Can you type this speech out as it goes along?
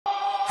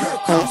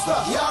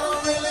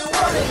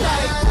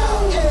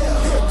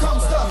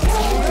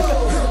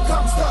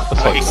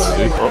I just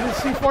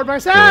C4'd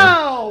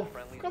myself!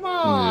 Come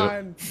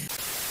on!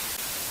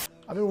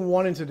 I've been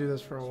wanting to do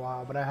this for a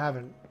while, but I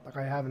haven't. Like,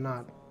 I have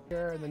not.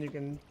 Here, and then you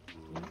can...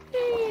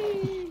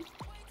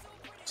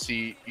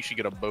 See, you should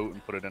get a boat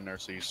and put it in there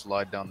so you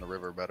slide down the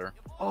river better.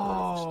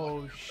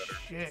 Oh,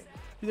 shit.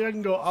 You think I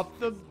can go up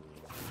the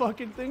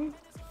fucking thing?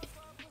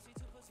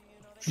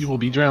 You will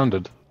be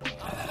drowned.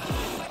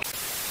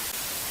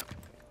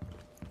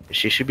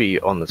 She should be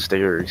on the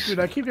stairs. Dude,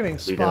 I keep getting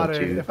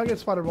spotted. If I get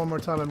spotted one more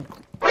time, I'm...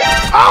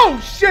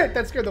 Oh, shit!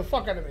 That scared the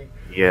fuck out of me.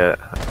 Yeah.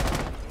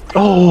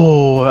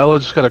 Oh, Ella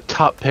just got a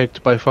top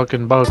picked by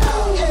fucking bug.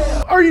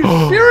 Are you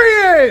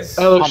serious?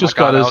 Alex just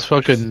got his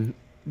fucking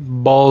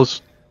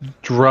balls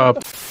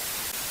dropped.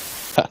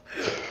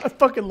 I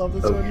fucking love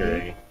this one.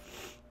 Okay.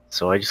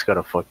 So I just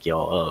gotta fuck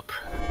y'all up.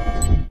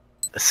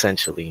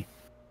 Essentially.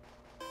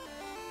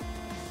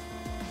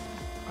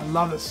 I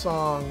love this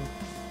song.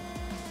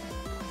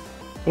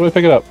 Where do I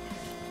pick it up?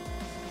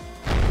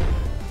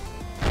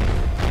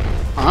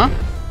 Huh?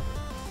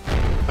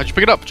 How'd you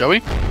pick it up,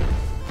 Joey?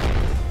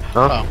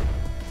 Huh? Oh.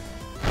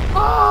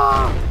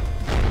 Ah!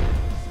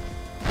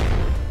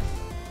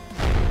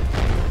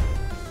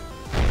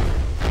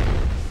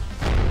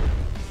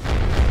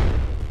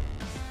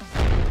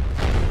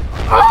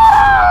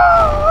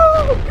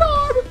 Oh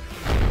god!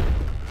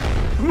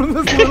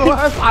 This little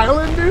ass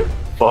island, dude.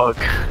 Fuck.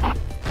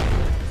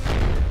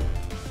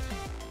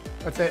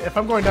 That's it. If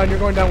I'm going down, you're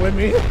going down with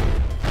me.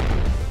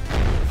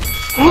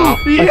 I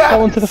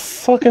fell into the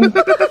fucking.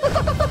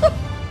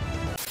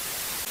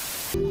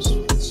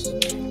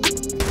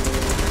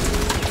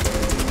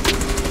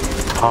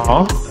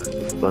 Huh?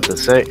 About to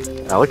say,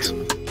 Alex.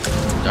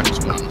 Jack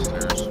just went on the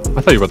stairs. I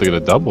thought you were about to get a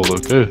double,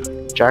 okay.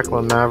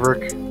 Jacqueline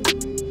Maverick.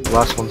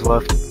 Last one's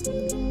left.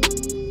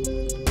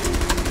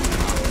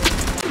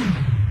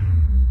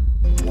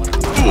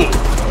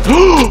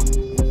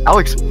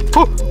 Alex!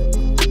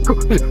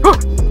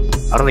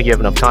 I don't think you have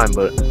enough time,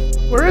 but...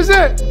 Where is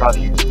it?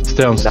 It's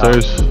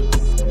downstairs.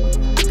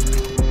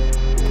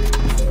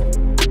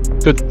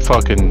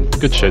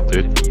 Good shit,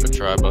 dude. Good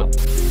try, bud.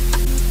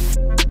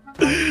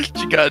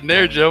 You got in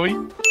there, Joey.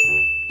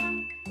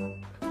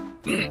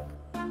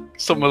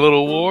 Something a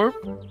little warm?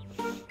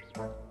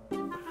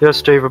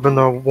 Yes, Dave, I've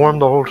been warm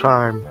the whole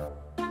time.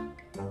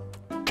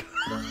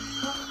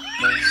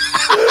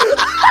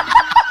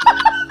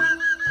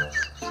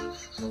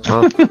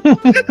 Huh?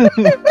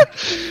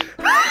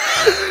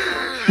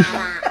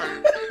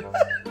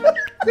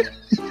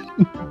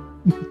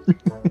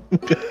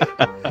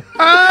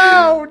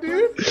 Ow,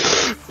 dude!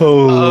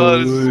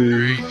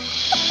 Holy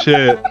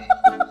shit.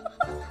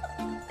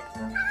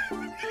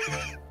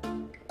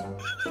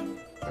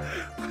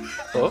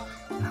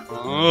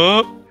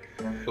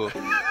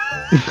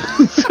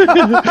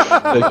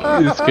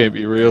 This can't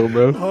be real,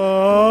 bro.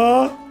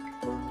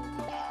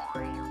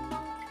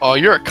 Oh,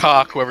 you're a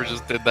cock, whoever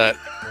just did that.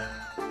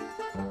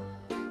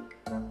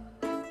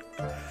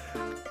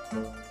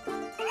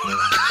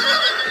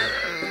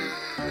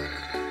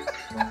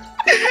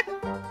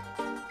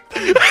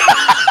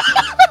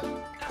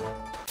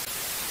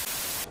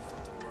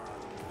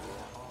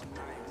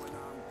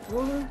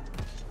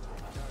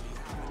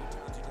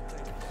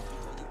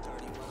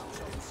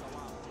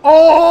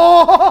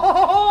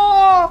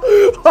 Oh!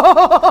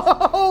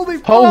 Holy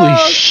fuck! Holy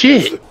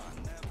shit!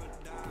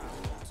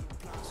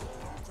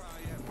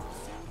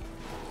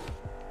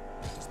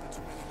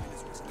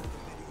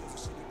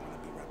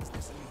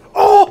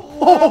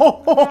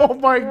 Oh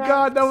my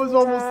god, that was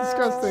almost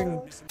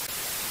disgusting.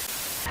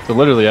 They're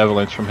literally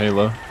avalanche from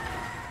Halo.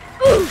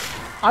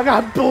 I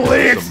got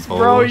blitzed,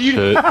 bro.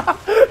 You,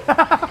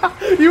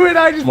 you and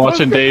I just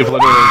watching Dave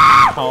literally.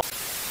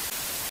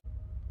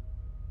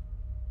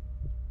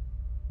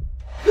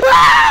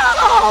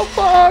 Oh,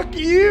 fuck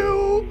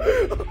you!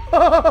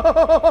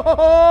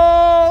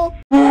 Oh.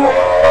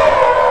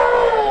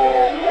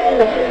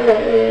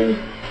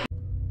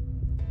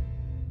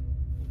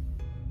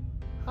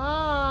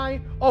 Hi.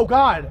 Oh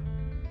God.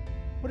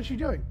 What is she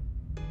doing?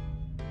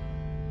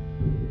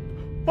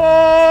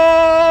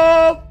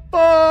 Oh,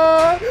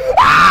 fuck!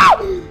 Ah!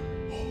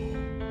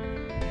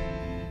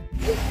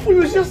 It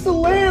was just a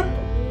lamp.